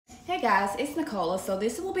Hey guys, it's Nicola. So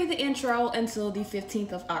this will be the intro until the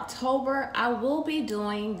 15th of October. I will be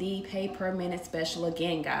doing the pay per minute special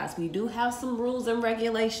again, guys. We do have some rules and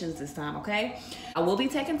regulations this time, okay? I will be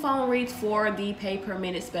taking phone reads for the pay per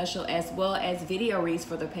minute special as well as video reads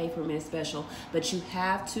for the pay per minute special, but you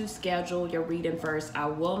have to schedule your reading first. I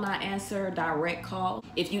will not answer direct call.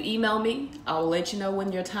 If you email me, I'll let you know when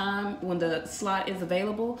the slot is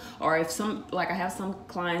available, or if I have some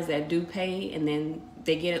clients that do pay and then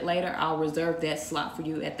they get it later, I'll reserve that slot for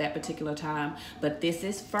you at that particular time. But this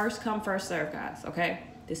is first come, first serve, guys, okay?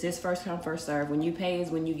 This is first come, first serve. When you pay is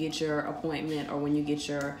when you get your appointment or when you get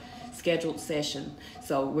your scheduled session.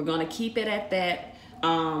 So we're gonna keep it at that.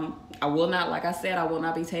 I will not, like I said, I will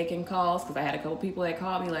not be taking calls because I had a couple people that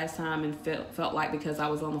called me last time and felt like because I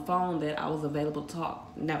was on the phone that I was available to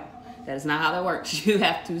talk. No. That is not how that works. You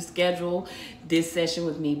have to schedule this session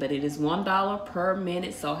with me, but it is $1 per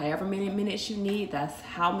minute. So however many minutes you need, that's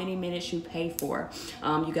how many minutes you pay for.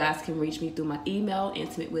 You guys can reach me through my email,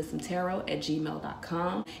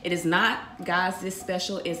 intimatewisdomtarot@gmail.com. It is not, guys, this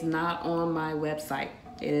special is not on my website.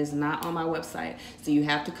 It is not on my website. So you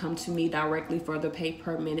have to come to me directly for the pay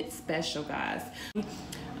per minute special, guys.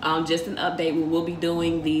 Just an update, we will be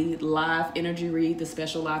doing the live energy read, the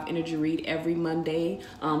special live energy read every Monday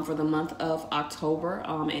for the month of October.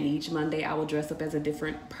 And each Monday I will dress up as a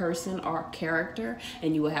different person or character,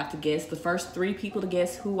 and you will have to guess. The first 3 people to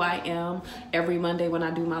guess who I am every Monday when I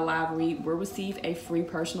do my live read will receive a free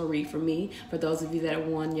personal read from me. For those of you that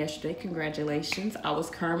won yesterday, congratulations. I was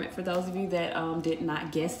Kermit for those of you that did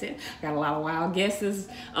not guess it. Got a lot of wild guesses.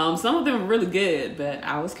 Some of them were really good, but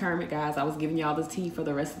I was Kermit, guys. I was giving y'all the tea for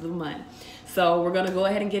the rest of the month. So we're gonna go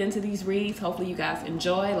ahead and get into these reads. Hopefully you guys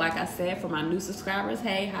enjoy. Like I said, for my new subscribers,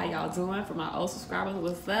 hey, how y'all doing? For my old subscribers,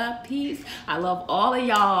 what's up? Peace. I love all of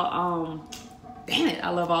y'all. Damn it,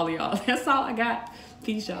 I love all of y'all. That's all I got.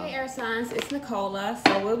 Peace, y'all. Hey, air signs, it's Nicola.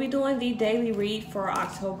 So we'll be doing the daily read for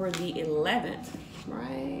October the 11th,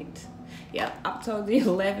 right? Yep, October the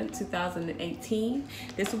 11th, 2018.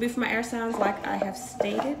 This will be for my air signs, like I have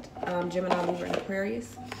stated, Gemini, Libra, and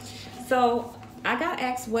Aquarius. So I got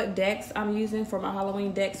asked what decks I'm using for my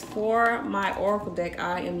Halloween decks. For my Oracle deck,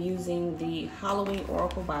 I am using the Halloween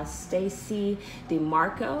Oracle by Stacy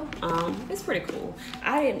DeMarco. It's pretty cool.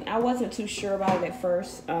 I wasn't too sure about it at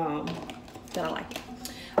first, but I like it.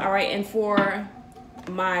 All right, and for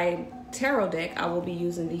my tarot deck, I will be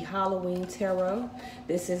using the Halloween Tarot.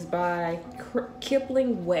 This is by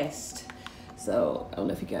Kipling West. So I don't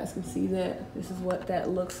know if you guys can see that. This is what that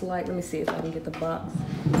looks like. Let me see if I can get the box.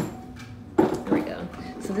 There we go.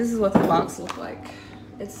 So this is what the box looks like.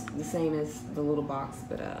 It's the same as the little box,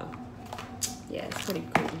 but yeah, it's pretty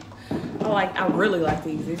cool. I really like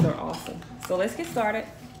these. These are awesome. So let's get started.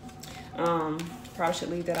 Probably should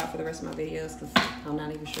leave that out for the rest of my videos because I'm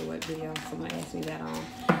not even sure what video someone asked me that on.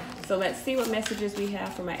 So let's see what messages we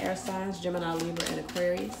have for my air signs, Gemini, Libra, and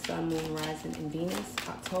Aquarius, Sun, Moon, Rising, and Venus,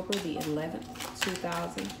 October the 11th,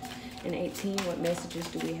 2018. What messages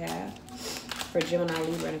do we have for Gemini,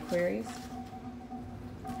 Libra, and Aquarius?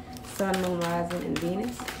 Sun, Moon, Rising, and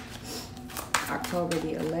Venus, October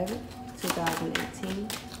the 11th, 2018.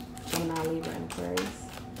 Gemini, Libra, and Aquarius.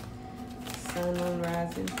 Sun, Moon,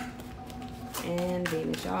 Rising, and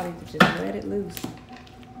Venus. Y'all need to just let it loose.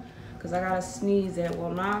 Because I got a sneeze that will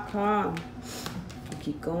not come.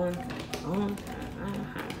 Keep going.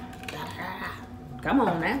 Come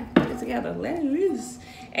on now. Get it together. Let it loose.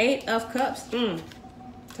 8 of Cups. Time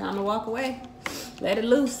to walk away. Let it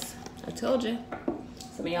loose. I told you.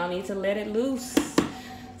 Some of y'all need to let it loose.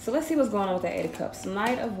 So let's see what's going on with that 8 of Cups.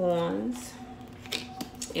 Knight of Wands,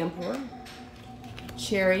 Emperor,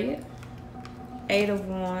 Chariot, 8 of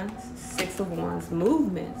Wands, 6 of Wands.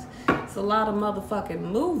 Movement. It's a lot of motherfucking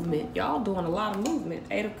movement. Y'all doing a lot of movement.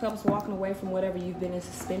 8 of Cups, walking away from whatever you've been in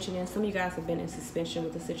suspension in. Some of you guys have been in suspension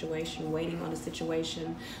with the situation, waiting on the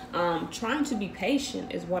situation. Trying to be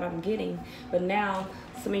patient is what I'm getting. But now,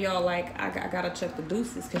 some of y'all like, I gotta check the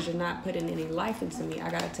deuces because you're not putting any life into me. I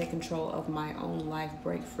gotta take control of my own life,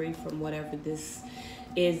 break free from whatever this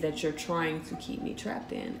is that you're trying to keep me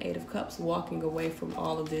trapped in. 8 of Cups, walking away from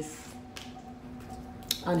all of this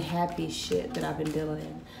unhappy shit that I've been dealing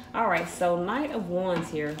in. All right, so Knight of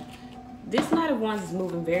Wands here. This Knight of Wands is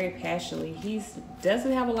moving very passionately. He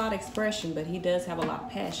doesn't have a lot of expression, but he does have a lot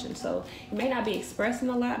of passion. So he may not be expressing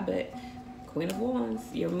a lot, but Queen of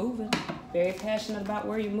Wands, you're moving. Very passionate about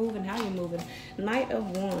where you're moving, how you're moving. Knight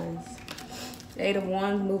of Wands. 8 of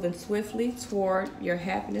Wands, moving swiftly toward your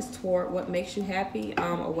happiness, toward what makes you happy,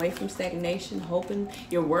 away from stagnation, hoping.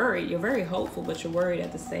 You're worried. You're very hopeful, but you're worried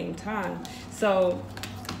at the same time. So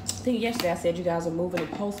think yesterday I said you guys are moving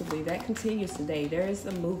impulsively. That continues today. There is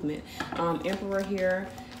a movement. Emperor here,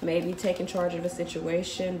 maybe taking charge of a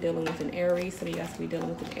situation, dealing with an Aries. Some of you guys could be dealing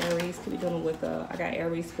with an Aries. Could be dealing with, I got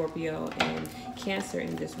Aries, Scorpio, and Cancer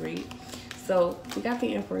in this read. So we got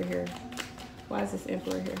the Emperor here. Why is this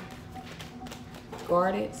Emperor here?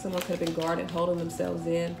 Guarded. Someone could have been guarded, holding themselves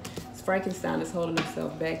in. Frankenstein is holding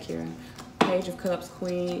himself back here. Page of Cups,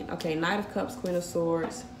 Queen. Okay, Knight of Cups, Queen of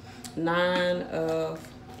Swords. 9 of...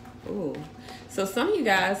 Ooh. So some of you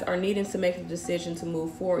guys are needing to make a decision to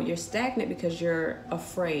move forward. You're stagnant because you're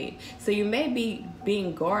afraid. So you may be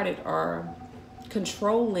being guarded or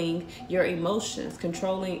controlling your emotions,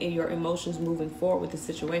 moving forward with the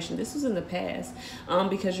situation. This was in the past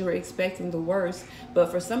because you were expecting the worst.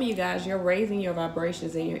 But for some of you guys, you're raising your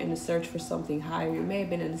vibrations and you're in the search for something higher. You may have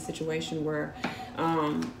been in a situation where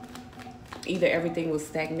either everything was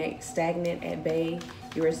stagnant at bay,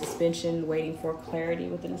 you're in suspension, waiting for clarity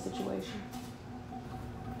within the situation.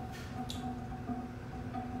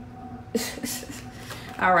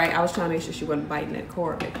 All right, I was trying to make sure she wasn't biting that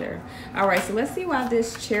cord right there. All right, so let's see why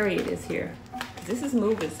this Chariot is here. This is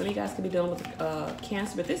movement. Some of you guys could be dealing with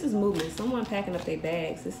Cancer, but this is movement. Someone packing up their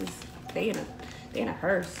bags. This is, they in a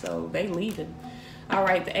hearse, so they leaving. All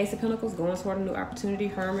right, the Ace of Pentacles, going toward a new opportunity.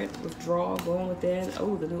 Hermit, withdrawal, going within.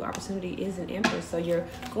 Oh, the new opportunity is an Empress. So you're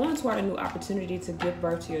going toward a new opportunity to give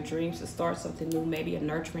birth to your dreams, to start something new, maybe a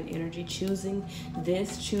nurturing energy, choosing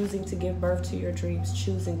to give birth to your dreams,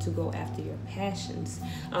 choosing to go after your passions.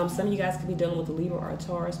 Some of you guys could be dealing with a Libra or a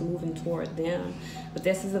Taurus, moving toward them. But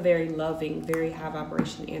this is a very loving, very high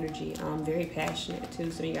vibration energy, very passionate too.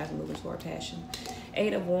 Some of you guys are moving toward passion.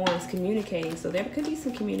 8 of Wands, communicating. So there could be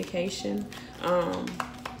some communication,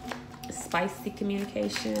 spicy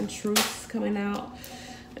communication, truths coming out.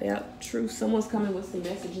 Yep, truth. Someone's coming with some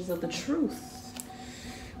messages of the truth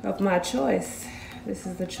of my choice. This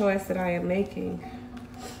is the choice that I am making.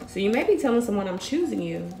 So you may be telling someone I'm choosing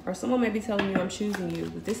you, or someone may be telling you I'm choosing you,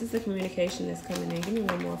 but this is the communication that's coming in. Give me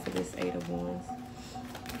one more for this 8 of Wands.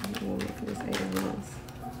 Give me one more for this 8 of Wands.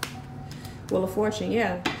 Wheel of Fortune,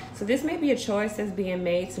 yeah. So this may be a choice that's being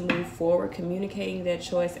made to move forward, communicating that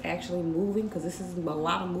choice, actually moving, because this is a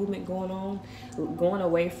lot of movement going on, going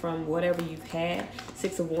away from whatever you've had.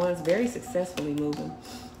 6 of Wands, very successfully moving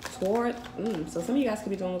toward, so some of you guys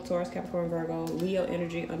could be dealing with Taurus, Capricorn, Virgo, Leo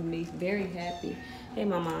energy underneath, very happy. Hey,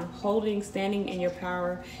 mama, holding, standing in your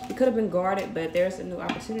power. You could have been guarded, but there's a new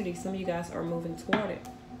opportunity. Some of you guys are moving toward it,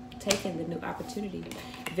 taking the new opportunity.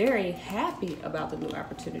 Very happy about the new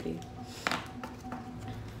opportunity.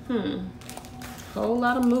 Whole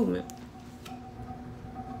lot of movement.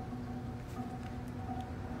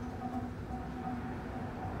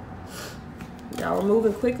 Y'all were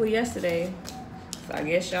moving quickly yesterday. So I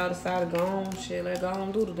guess y'all decided to go on, shit, let's go on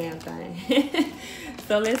and do the damn thing.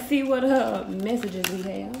 So let's see what messages we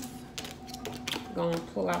have. Gonna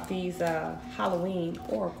pull out these Halloween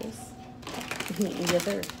oracles. Yes,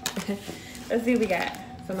 sir. Let's see what we got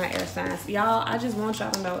for my air signs. Y'all, I just want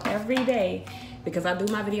y'all to know every day, because I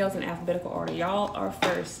do my videos in alphabetical order, y'all are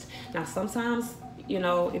first. Now, sometimes, you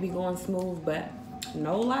know, it be going smooth, but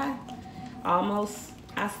no lie, almost,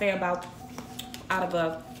 I say about, out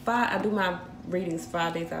of 5, I do my readings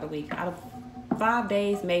 5 days out of the week. Out of 5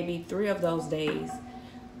 days, maybe 3 of those days,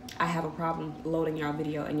 I have a problem loading y'all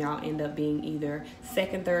video, and y'all end up being either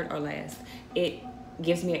second, third, or last. It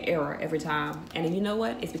gives me an error every time, and you know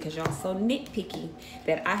what? It's because y'all so nitpicky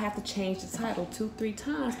that I have to change the title 2-3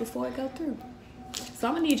 times before it go through. So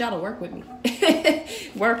I'm gonna need y'all to work with me.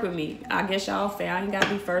 Work with me. I guess y'all say I ain't gotta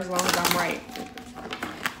be first as long as I'm right.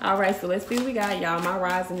 All right, so let's see what we got, y'all. My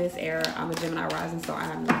rising is air. I'm a Gemini rising, so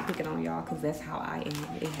I'm not picking on y'all because that's how I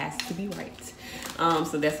am. It has to be right.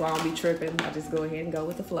 So that's why I don't be tripping. I just go ahead and go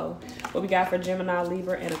with the flow. What we got for Gemini,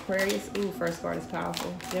 Libra, and Aquarius? Ooh, first card is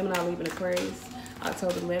powerful. Gemini, Libra, and Aquarius.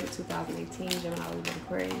 October 11th, 2018. Gemini, Libra, and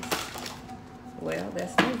Aquarius. Well,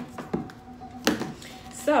 that's me.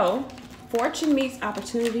 So, Fortune meets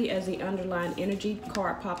opportunity as the underlying energy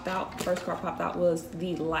card popped out. First card popped out was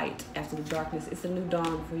the light after the darkness. It's a new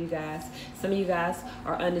dawn for you guys. Some of you guys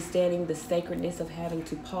are understanding the sacredness of having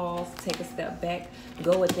to pause, take a step back,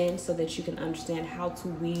 go within so that you can understand how to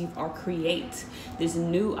weave or create this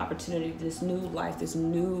new opportunity, this new life, this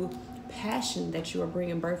new passion that you are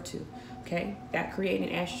bringing birth to. Okay, that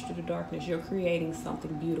creating ashes through the darkness. You're creating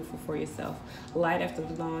something beautiful for yourself. Light after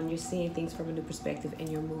the dawn. You're seeing things from a new perspective, and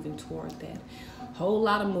you're moving toward that. Whole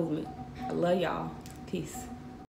lot of movement. I love y'all. Peace.